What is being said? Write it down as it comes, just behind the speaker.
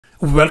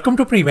Welcome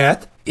to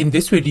PreMath. In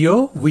this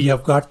video, we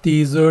have got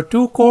these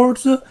two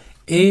chords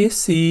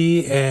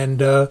AC and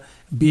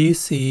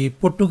BC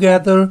put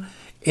together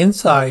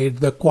inside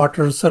the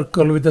quarter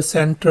circle with the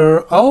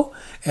center O,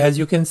 as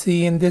you can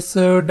see in this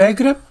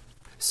diagram,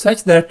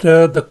 such that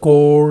the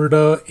chord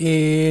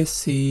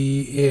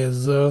AC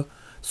is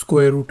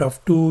square root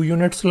of 2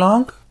 units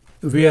long,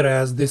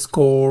 whereas this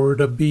chord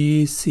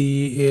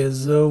BC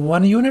is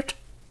 1 unit.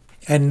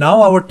 And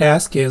now our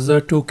task is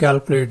to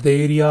calculate the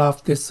area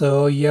of this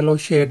yellow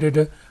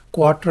shaded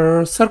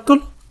quarter circle.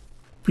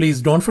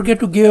 Please don't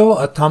forget to give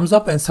a thumbs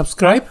up and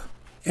subscribe.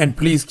 And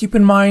please keep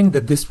in mind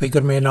that this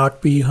figure may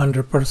not be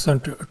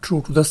 100%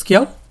 true to the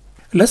scale.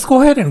 Let's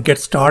go ahead and get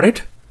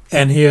started.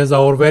 And here's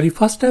our very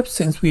first step,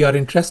 since we are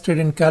interested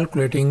in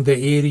calculating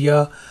the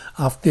area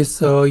of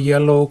this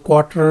yellow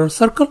quarter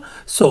circle.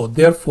 So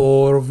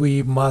therefore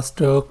we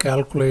must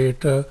calculate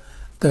the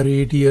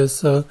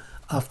radius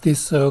of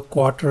this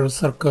quarter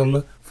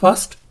circle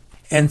first.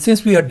 And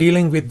since we are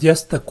dealing with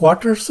just the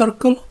quarter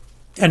circle,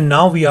 and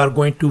now we are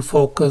going to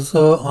focus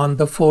on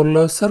the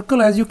full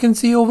circle, as you can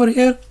see over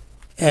here.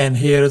 And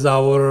here is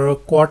our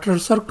quarter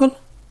circle.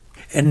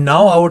 And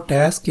now our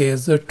task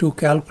is to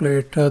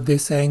calculate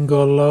this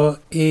angle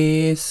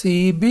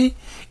ACB.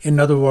 In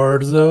other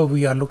words,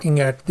 we are looking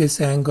at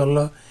this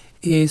angle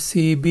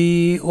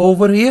ACB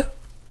over here.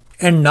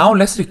 And now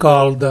let's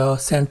recall the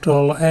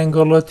central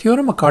angle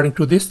theorem. According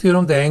to this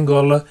theorem, the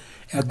angle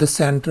at the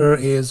center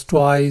is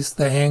twice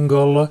the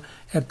angle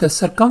at the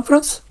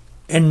circumference.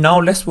 And now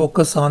let's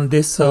focus on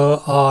this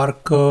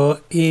arc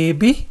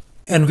AB.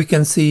 And we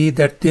can see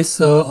that this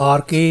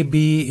arc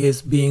AB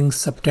is being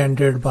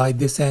subtended by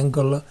this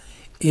angle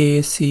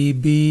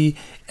ACB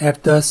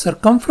at the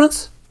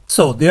circumference.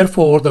 So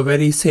therefore, the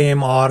very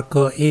same arc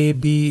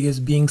AB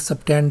is being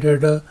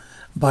subtended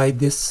by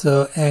this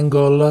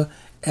angle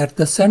at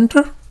the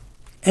center.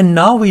 And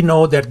now we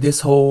know that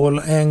this whole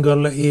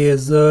angle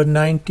is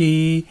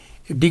 90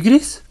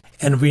 degrees,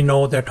 and we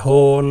know that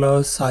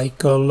whole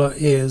cycle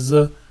is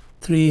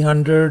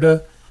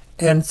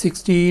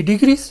 360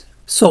 degrees.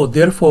 So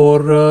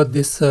therefore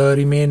this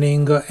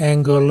remaining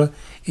angle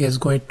is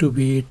going to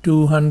be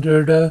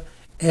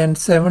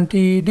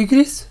 270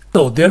 degrees.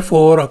 So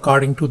therefore,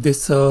 according to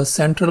this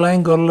central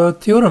angle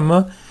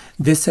theorem,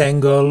 this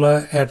angle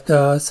at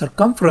the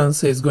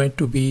circumference is going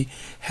to be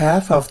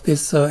half of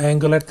this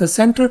angle at the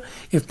center.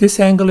 If this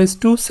angle is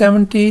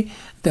 270,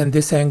 then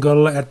this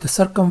angle at the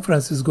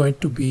circumference is going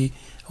to be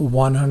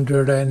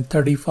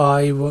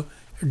 135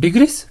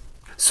 degrees.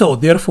 So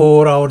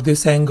therefore,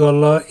 this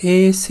angle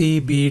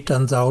ACB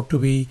turns out to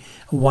be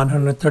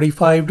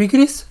 135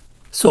 degrees.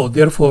 So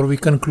therefore, we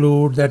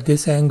conclude that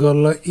this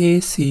angle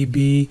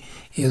ACB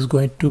is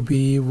going to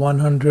be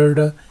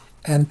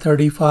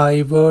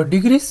 135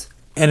 degrees.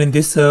 And in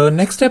this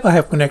next step, I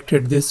have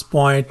connected this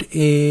point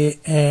A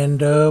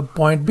and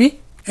point B.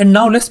 And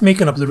now let's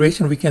make an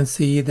observation. We can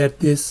see that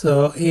this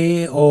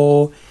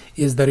AO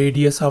is the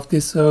radius of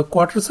this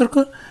quarter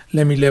circle.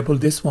 Let me label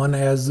this one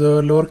as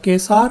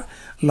lowercase r.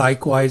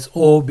 Likewise,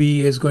 OB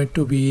is going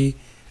to be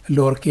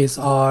lowercase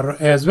r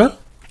as well.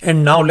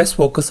 And now let's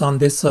focus on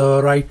this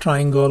right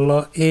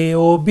triangle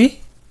AOB.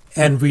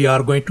 And we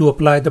are going to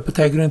apply the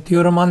Pythagorean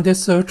theorem on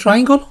this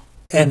triangle.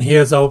 And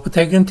here's our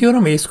Pythagorean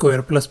theorem: a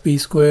square plus b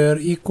square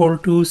equal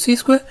to c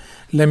square.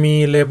 Let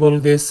me label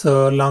this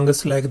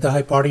longest leg, the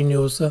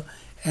hypotenuse,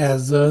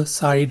 as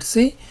side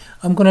C.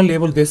 I'm going to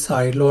label this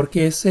side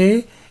lowercase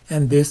a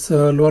and this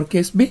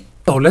lowercase b.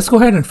 So let's go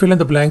ahead and fill in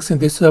the blanks in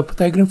this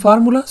Pythagorean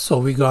formula. So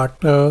we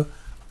got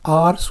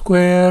r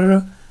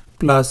square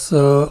plus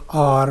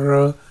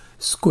r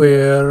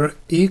square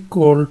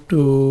equal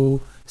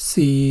to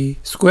c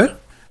square.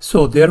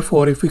 So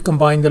therefore, if we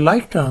combine the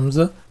like terms,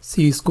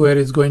 c square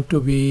is going to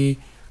be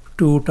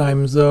 2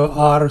 times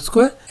r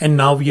square. And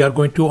now we are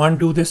going to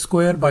undo this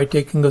square by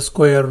taking a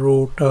square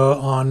root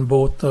on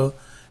both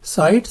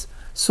sides.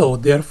 So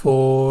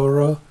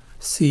therefore,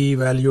 c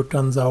value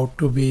turns out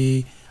to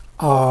be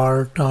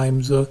r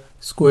times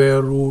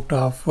square root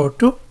of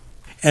 2.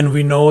 And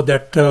we know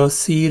that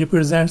c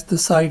represents the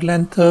side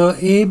length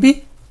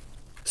AB.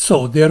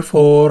 So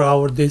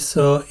therefore, this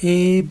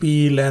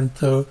AB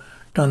length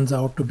turns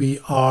out to be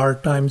r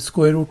times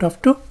square root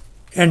of 2.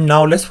 And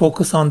now let's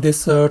focus on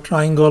this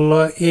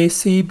triangle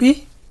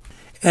ACB.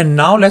 And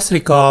now let's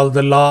recall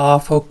the law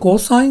of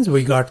cosines.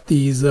 We got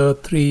these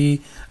 3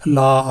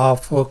 law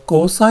of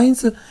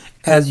cosines,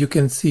 as you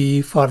can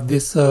see, for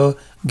this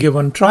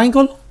given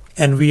triangle.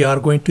 And we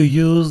are going to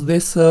use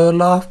this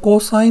law of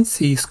cosines: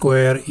 c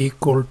square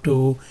equal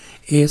to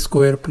a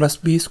square plus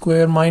b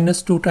square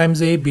minus 2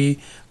 times ab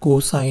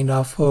cosine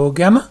of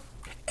gamma.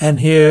 And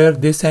here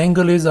this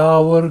angle is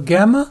our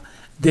gamma,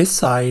 this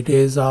side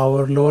is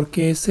our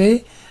lowercase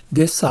a,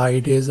 this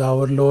side is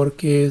our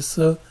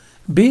lowercase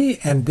b,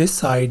 and this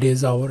side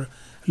is our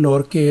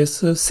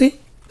lowercase c.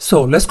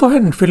 So let's go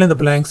ahead and fill in the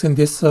blanks in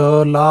this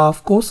law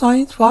of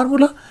cosines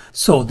formula.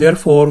 So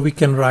therefore, we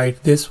can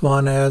write this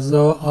one as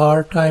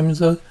r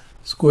times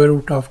square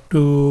root of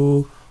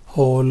 2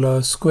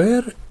 whole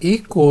square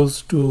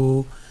equals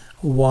to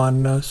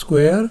 1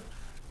 square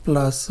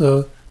plus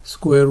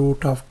square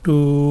root of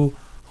 2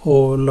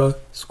 whole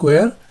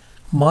square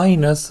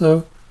minus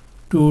 2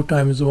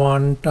 times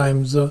 1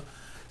 times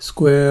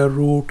square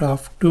root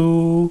of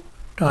 2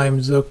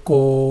 times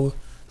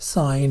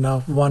cosine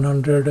of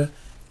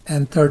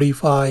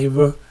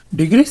 135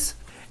 degrees.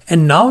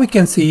 And now we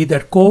can see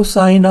that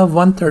cosine of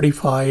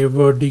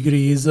 135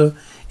 degrees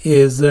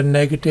is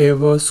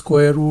negative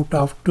square root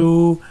of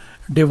 2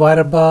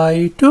 divided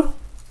by 2.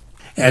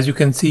 As you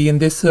can see in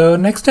this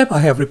next step, I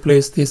have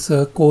replaced this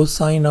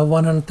cosine of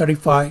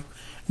 135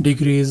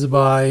 degrees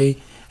by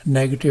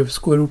negative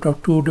square root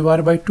of 2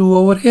 divided by 2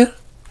 over here.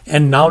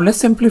 And now let's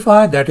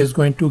simplify. That is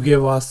going to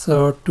give us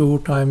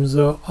 2 times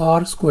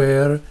r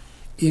square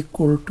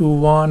equal to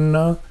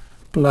 1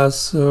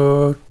 plus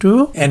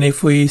 2. And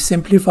if we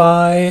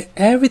simplify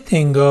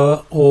everything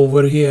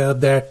over here,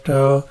 that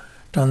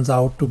turns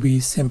out to be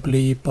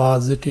simply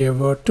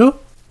positive 2.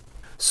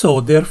 So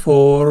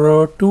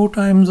therefore 2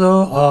 times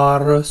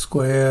r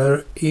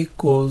square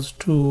equals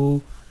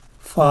to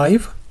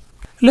 5.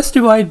 Let's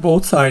divide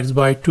both sides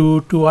by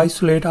 2 to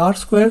isolate r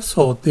square.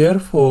 So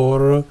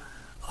therefore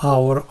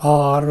our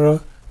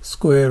r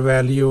square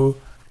value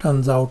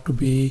turns out to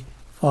be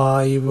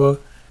 5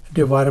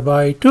 divided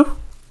by 2.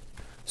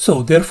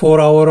 So therefore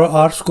our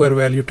r square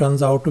value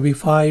turns out to be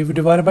 5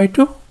 divided by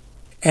 2.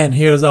 And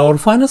here's our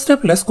final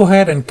step. Let's go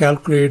ahead and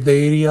calculate the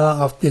area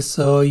of this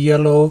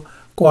yellow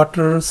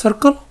quarter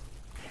circle.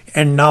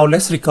 And now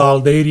let's recall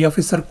the area of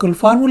a circle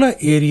formula.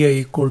 Area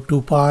equal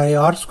to pi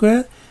r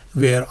square,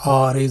 where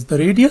r is the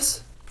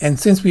radius. And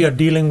since we are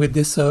dealing with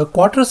this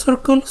quarter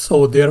circle,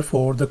 so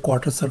therefore the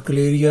quarter circle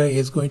area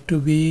is going to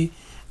be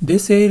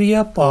this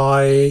area,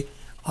 pi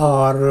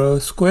r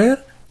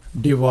square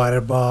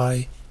divided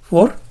by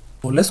 4.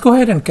 So let's go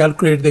ahead and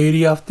calculate the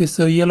area of this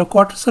yellow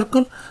quarter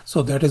circle.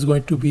 So that is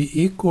going to be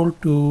equal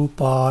to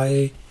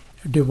pi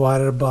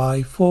divided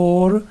by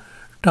 4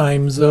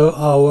 times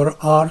our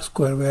r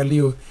square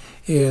value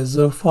is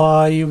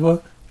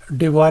 5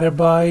 divided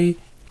by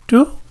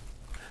 2.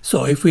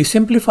 So if we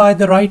simplify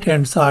the right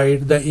hand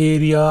side, the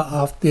area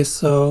of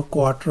this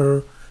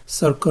quarter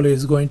circle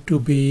is going to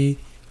be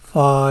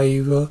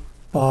 5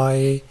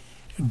 pi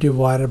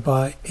divided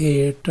by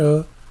 8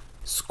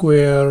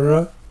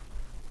 square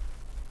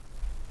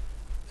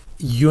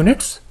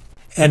units.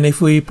 And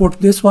if we put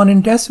this one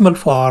in decimal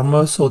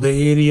form, so the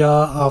area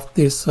of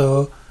this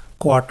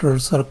quarter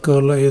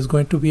circle is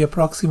going to be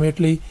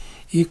approximately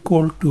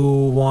equal to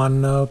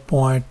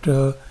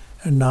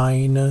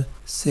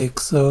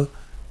 1.96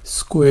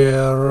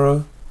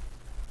 square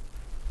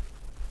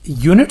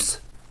units.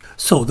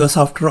 So thus,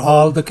 after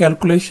all the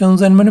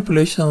calculations and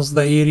manipulations,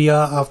 the area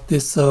of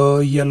this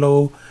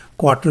yellow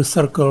quarter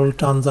circle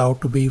turns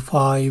out to be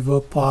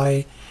 5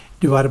 pi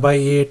divided by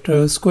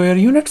 8 square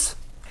units.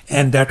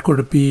 And that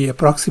could be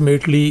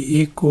approximately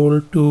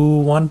equal to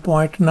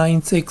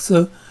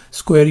 1.96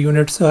 square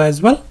units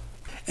as well.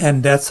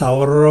 And that's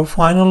our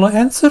final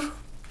answer.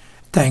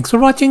 Thanks for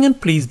watching, and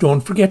please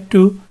don't forget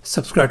to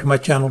subscribe to my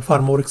channel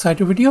for more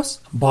exciting videos.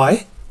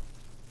 Bye.